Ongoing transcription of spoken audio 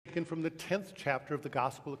Taken from the 10th chapter of the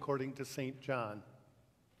Gospel according to St. John.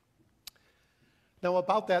 Now,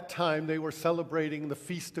 about that time, they were celebrating the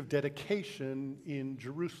Feast of Dedication in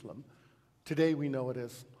Jerusalem. Today, we know it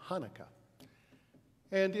as Hanukkah.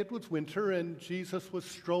 And it was winter, and Jesus was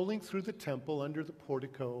strolling through the temple under the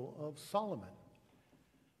portico of Solomon.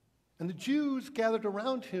 And the Jews gathered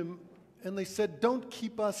around him, and they said, "Don't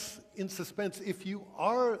keep us in suspense. If you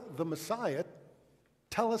are the Messiah,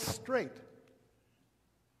 tell us straight."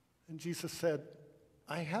 And Jesus said,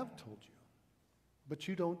 "I have told you, but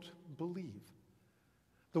you don't believe.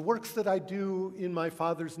 The works that I do in my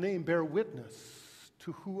Father's name bear witness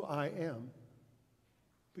to who I am,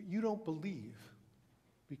 but you don't believe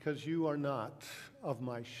because you are not of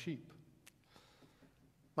my sheep.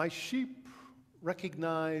 My sheep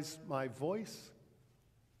recognize my voice.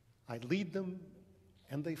 I lead them,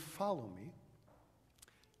 and they follow me.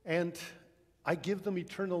 And I give them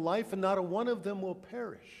eternal life, and not a one of them will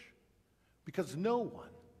perish, because no one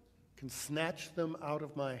can snatch them out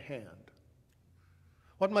of my hand.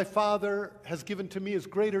 What my Father has given to me is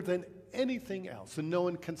greater than anything else, and no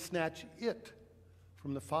one can snatch it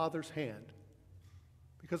from the Father's hand,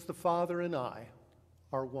 because the Father and I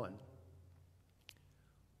are one."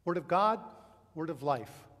 Word of God, word of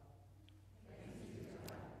life.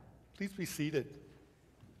 Please be seated.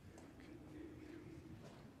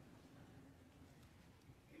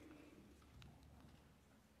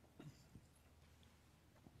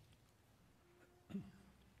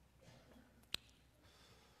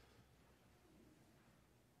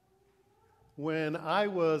 When I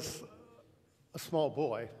was a small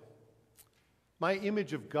boy, my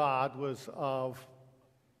image of God was of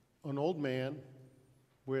an old man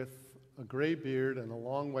with a gray beard and a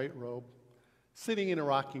long white robe, sitting in a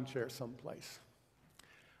rocking chair someplace.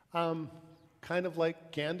 Kind of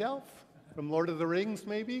like Gandalf from Lord of the Rings,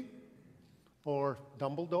 maybe, or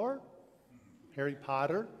Dumbledore, Harry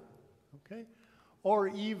Potter, okay? Or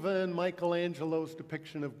even Michelangelo's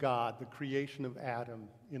depiction of God, the creation of Adam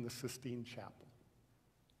in the Sistine Chapel.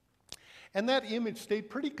 And that image stayed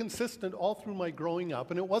pretty consistent all through my growing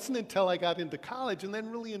up, and it wasn't until I got into college and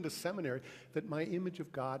then really into seminary that my image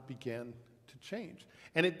of God began to change.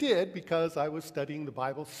 And it did because I was studying the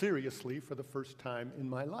Bible seriously for the first time in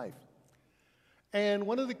my life. And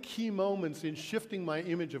one of the key moments in shifting my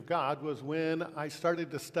image of God was when I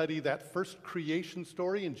started to study that first creation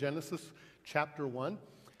story in Genesis chapter 1.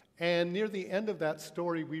 And near the end of that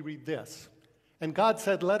story, we read this: "And God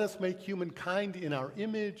said, 'Let us make humankind in our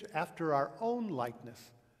image, after our own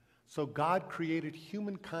likeness.' So God created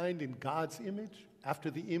humankind in God's image, after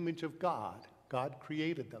the image of God. God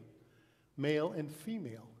created them. Male and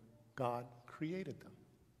female, God created them."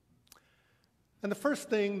 And the first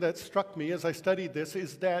thing that struck me as I studied this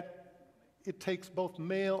is that it takes both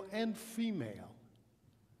male and female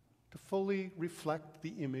to fully reflect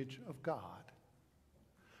the image of God.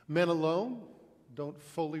 Men alone don't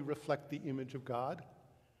fully reflect the image of God,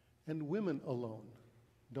 and women alone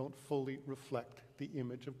don't fully reflect the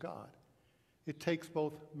image of God. It takes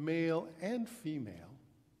both male and female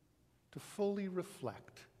to fully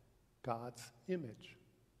reflect God's image.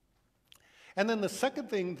 And then the second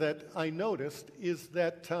thing that I noticed is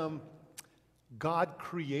that God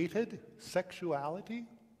created sexuality,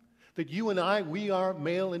 that you and I, we are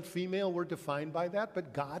male and female, we're defined by that,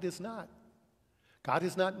 but God is not. God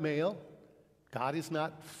is not male. God is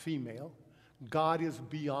not female. God is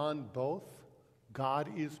beyond both.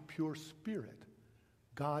 God is pure spirit.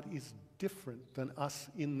 God is different than us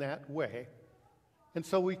in that way. And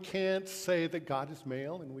so we can't say that God is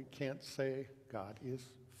male, and we can't say God is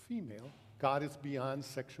female. God is beyond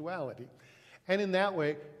sexuality. And in that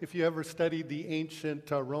way, if you ever studied the ancient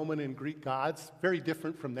Roman and Greek gods, very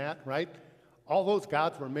different from that, right? All those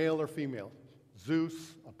gods were male or female.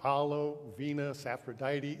 Zeus, Apollo, Venus,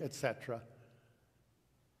 Aphrodite, etc.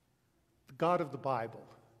 The God of the Bible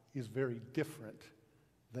is very different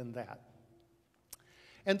than that.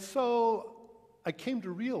 And so I came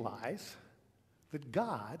to realize that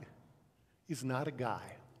God is not a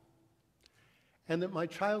guy, and that my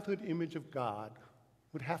childhood image of God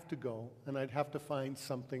would have to go, and I'd have to find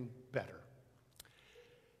something better.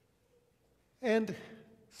 And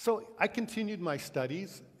so I continued my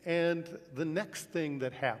studies, and the next thing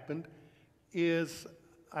that happened is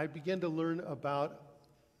I began to learn about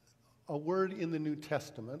a word in the New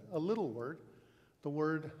Testament, a little word, the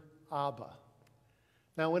word Abba.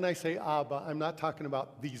 Now, when I say Abba, I'm not talking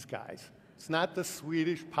about these guys. It's not the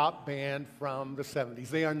Swedish pop band from the 70s.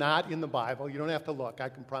 They are not in the Bible. You don't have to look. I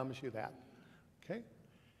can promise you that. Okay?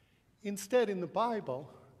 Instead, in the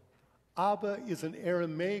Bible, Abba is an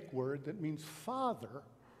Aramaic word that means father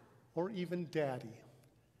or even daddy.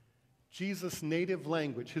 Jesus' native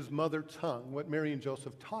language, his mother tongue, what Mary and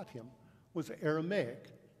Joseph taught him, was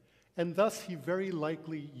Aramaic. And thus he very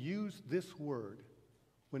likely used this word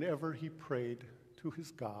whenever he prayed to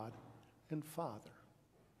his God and Father.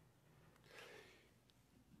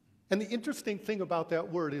 And the interesting thing about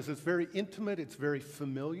that word is it's very intimate, it's very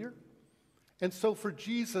familiar. And so for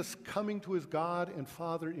Jesus, coming to his God and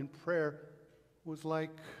Father in prayer was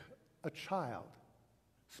like a child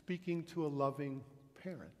speaking to a loving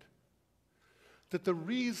parent. That the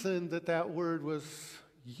reason that that word was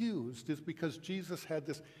used is because Jesus had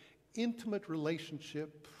this intimate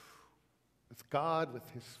relationship with God, with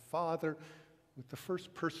his Father, with the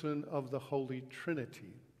first person of the Holy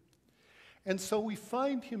Trinity. And so we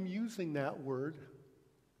find him using that word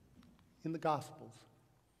in the Gospels.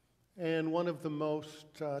 And one of the most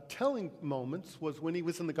telling moments was when he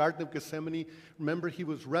was in the Garden of Gethsemane. Remember, he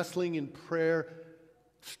was wrestling in prayer,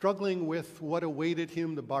 struggling with what awaited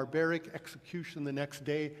him, the barbaric execution the next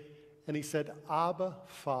day. And he said, "Abba,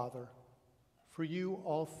 Father, for you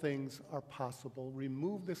all things are possible.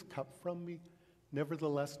 Remove this cup from me.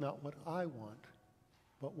 Nevertheless, not what I want,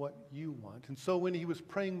 but what you want." And so when he was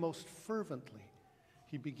praying most fervently,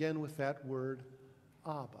 he began with that word,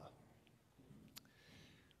 Abba.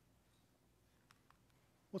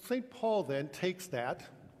 Well, St. Paul then takes that,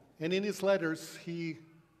 and in his letters, he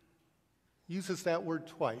uses that word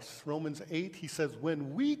twice. Romans 8, he says,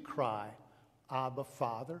 when we cry, Abba,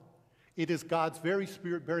 Father, it is God's very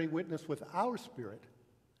Spirit bearing witness with our spirit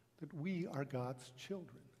that we are God's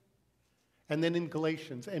children. And then in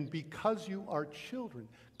Galatians, and because you are children,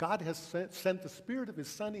 God has sent the Spirit of his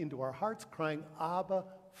Son into our hearts, crying, Abba,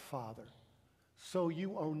 Father. So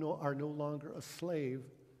you are no longer a slave,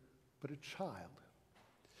 but a child.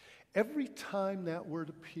 Every time that word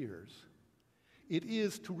appears, it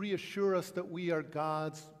is to reassure us that we are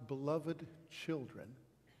God's beloved children,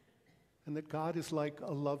 and that God is like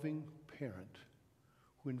a loving parent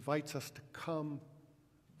who invites us to come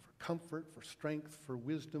for comfort, for strength, for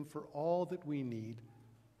wisdom, for all that we need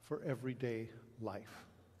for everyday life.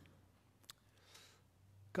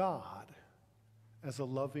 God as a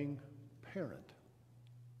loving parent.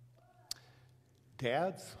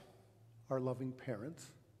 Dads are loving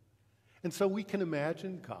parents. And so we can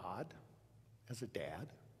imagine God as a dad,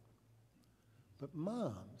 but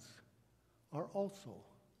moms are also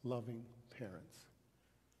loving parents.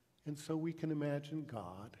 And so we can imagine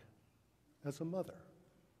God as a mother.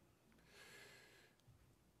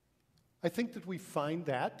 I think that we find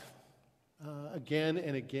that again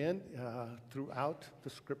and again throughout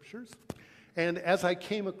the scriptures. And as I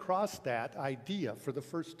came across that idea for the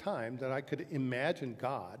first time, that I could imagine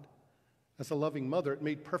God as a loving mother, it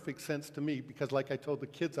made perfect sense to me because, like I told the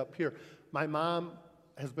kids up here, my mom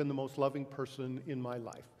has been the most loving person in my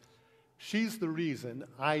life. She's the reason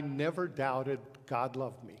I never doubted God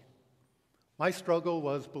loved me. My struggle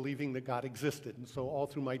was believing that God existed, and so all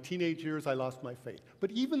through my teenage years, I lost my faith.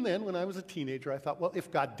 But even then, when I was a teenager, I thought, well,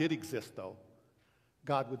 if God did exist, though,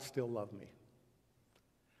 God would still love me.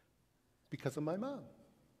 Because of my mom.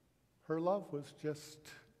 Her love was just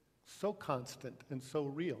so constant and so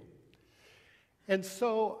real. And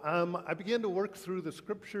so I began to work through the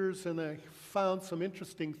scriptures, and I found some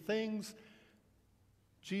interesting things.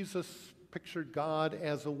 Jesus pictured God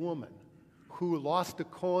as a woman who lost a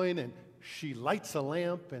coin, and she lights a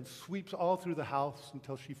lamp and sweeps all through the house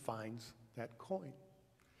until she finds that coin.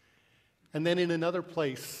 And then in another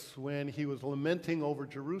place, when he was lamenting over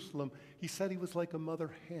Jerusalem, he said he was like a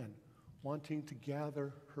mother hen wanting to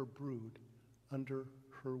gather her brood under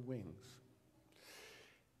her wings.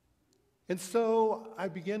 And so I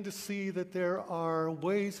began to see that there are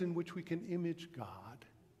ways in which we can image God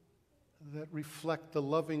that reflect the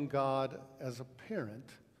loving God as a parent,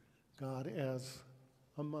 God as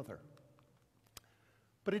a mother.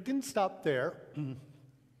 But it didn't stop there.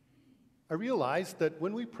 I realized that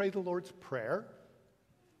when we pray the Lord's Prayer,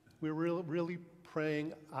 we're really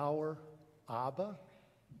praying our Abba,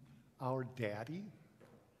 our Daddy,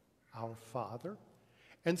 our Father.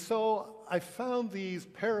 And so I found these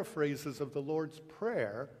paraphrases of the Lord's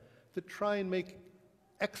Prayer that try and make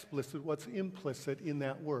explicit what's implicit in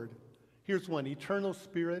that word. Here's one: eternal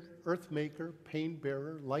spirit, earth maker, pain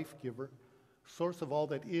bearer, life giver, source of all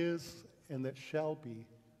that is and that shall be,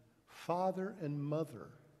 Father and Mother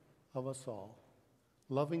of us all,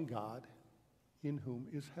 loving God in whom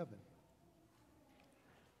is heaven.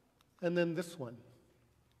 And then this one: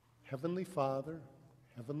 Heavenly Father,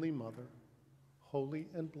 Heavenly Mother, holy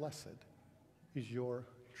and blessed is your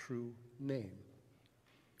true name.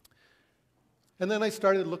 And then I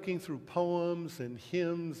started looking through poems and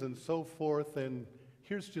hymns and so forth, and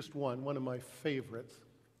here's just one of my favorites.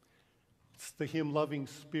 It's the hymn, Loving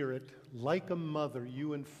Spirit. Like a mother,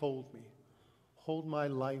 you enfold me. Hold my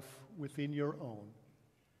life within your own.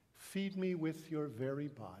 Feed me with your very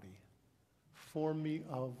body. Form me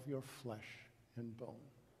of your flesh and bone.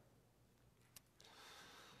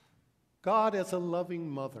 God as a loving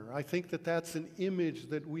mother, I think that that's an image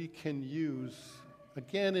that we can use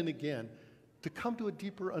again and again to come to a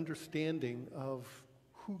deeper understanding of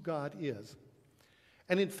who God is.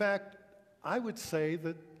 And in fact, I would say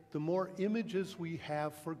that the more images we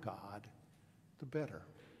have for God, the better.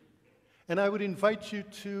 And I would invite you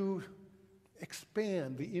to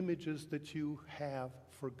expand the images that you have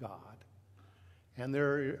for God. And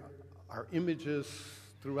there are images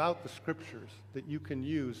throughout the scriptures that you can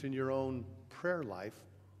use in your own prayer life.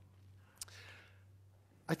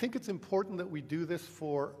 I think it's important that we do this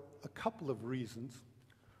for a couple of reasons.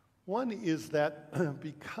 One is that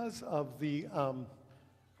because of the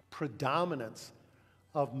predominance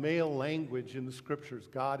of male language in the scriptures,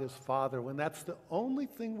 God is Father, when that's the only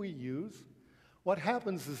thing we use, what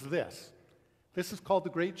happens is this. This is called the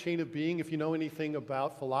Great Chain of Being. If you know anything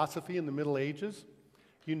about philosophy in the Middle Ages,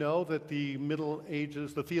 you know that the Middle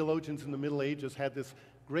Ages, the theologians in the Middle Ages had this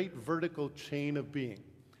great vertical chain of being. It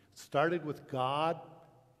started with God,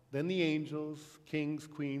 then the angels, kings,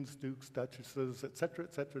 queens, dukes, duchesses, etc.,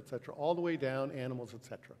 etc., etc., all the way down, animals,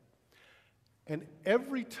 etc. And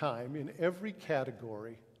every time, in every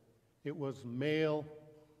category, it was male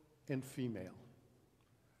and female.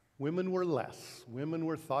 Women were less. Women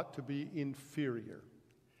were thought to be inferior.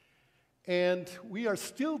 And we are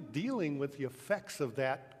still dealing with the effects of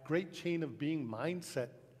that great chain of being mindset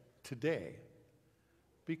today,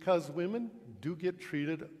 because women do get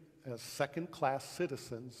treated as second-class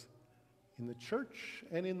citizens in the church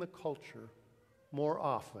and in the culture more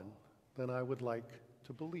often than I would like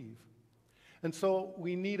to believe. And so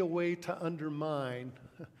we need a way to undermine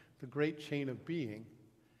the great chain of being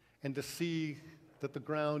and to see that the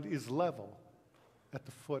ground is level at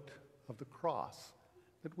the foot of the cross,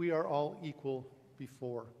 that we are all equal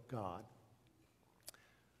before God.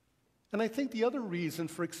 And I think the other reason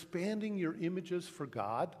for expanding your images for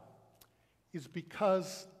God is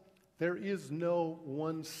because there is no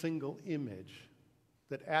one single image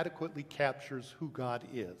that adequately captures who God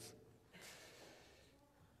is.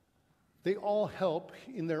 They all help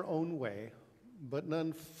in their own way, but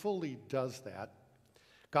none fully does that.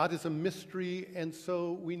 God is a mystery, and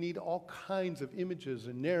so we need all kinds of images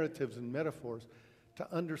and narratives and metaphors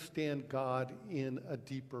to understand God in a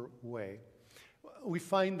deeper way. We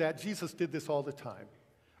find that Jesus did this all the time.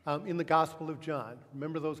 In the Gospel of John,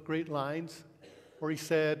 remember those great lines where he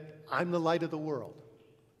said, I'm the light of the world.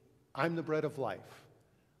 I'm the bread of life.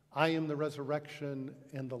 I am the resurrection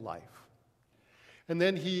and the life. And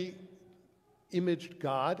then he imaged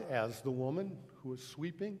God as the woman who was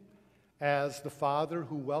sweeping, as the father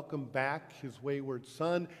who welcomed back his wayward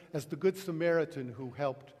son, as the good Samaritan who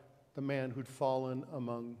helped the man who'd fallen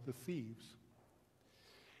among the thieves.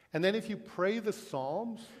 And then if you pray the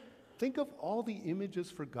Psalms, think of all the images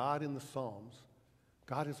for God in the Psalms.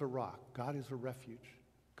 God is a rock. God is a refuge.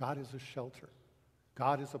 God is a shelter.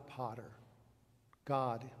 God is a potter.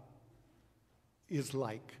 God is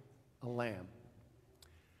like a lamb.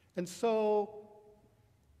 And so,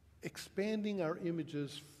 expanding our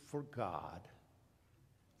images for God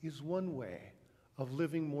is one way of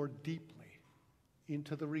living more deeply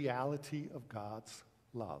into the reality of God's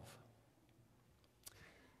love.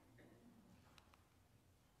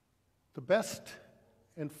 The best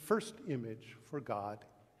and first image for God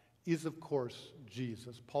is, of course,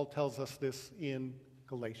 Jesus. Paul tells us this in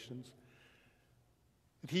Galatians.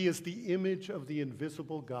 He is the image of the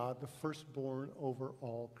invisible God, the firstborn over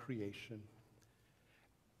all creation.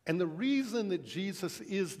 And the reason that Jesus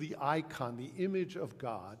is the icon, the image of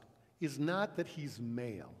God, is not that he's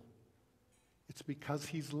male. It's because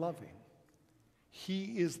he's loving. He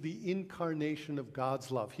is the incarnation of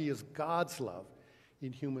God's love. He is God's love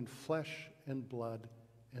in human flesh and blood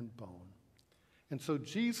and bone. And so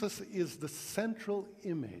Jesus is the central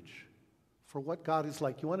image for what God is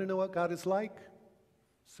like. You want to know what God is like?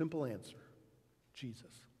 Simple answer,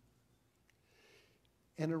 Jesus.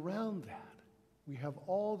 And around that, we have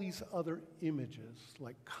all these other images,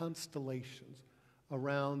 like constellations,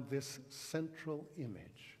 around this central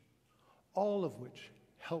image, all of which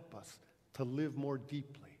help us to live more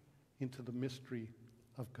deeply into the mystery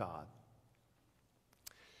of God.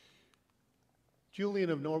 Julian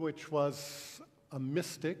of Norwich was a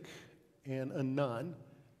mystic and a nun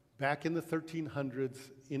back in the 1300s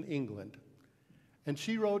in England. And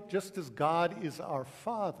she wrote, just as God is our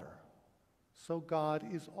Father, so God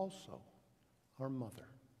is also our mother.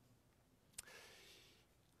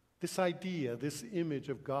 This idea, this image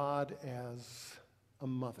of God as a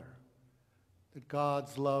mother, that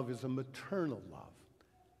God's love is a maternal love,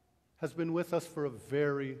 has been with us for a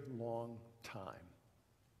very long time.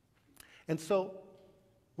 And so,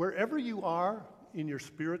 wherever you are in your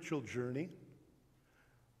spiritual journey,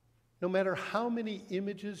 no matter how many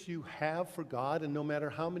images you have for God and no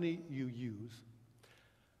matter how many you use,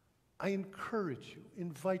 I encourage you,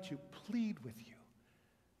 invite you, plead with you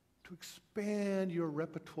to expand your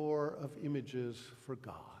repertoire of images for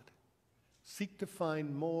God. Seek to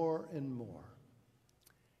find more and more.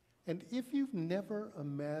 And if you've never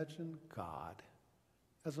imagined God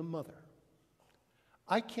as a mother,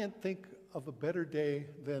 I can't think of a better day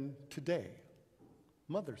than today,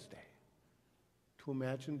 Mother's Day, to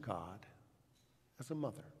imagine God as a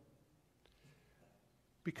mother.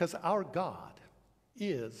 Because our God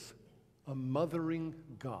is a mothering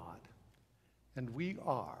God, and we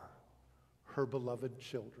are her beloved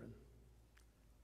children.